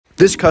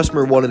This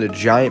customer wanted a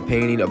giant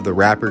painting of the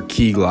rapper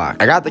Glock.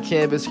 I got the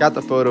canvas, got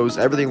the photos,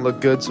 everything looked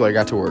good, so I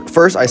got to work.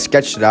 First, I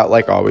sketched it out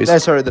like always. Then I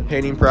started the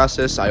painting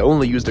process. I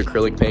only used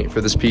acrylic paint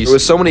for this piece. There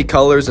was so many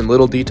colors and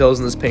little details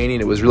in this painting,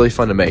 it was really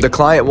fun to make. The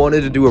client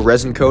wanted to do a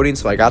resin coating,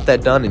 so I got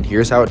that done, and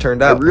here's how it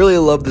turned out. I really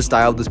love the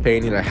style of this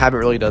painting. I haven't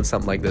really done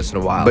something like this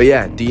in a while. But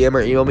yeah, DM or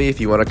email me if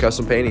you want a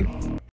custom painting.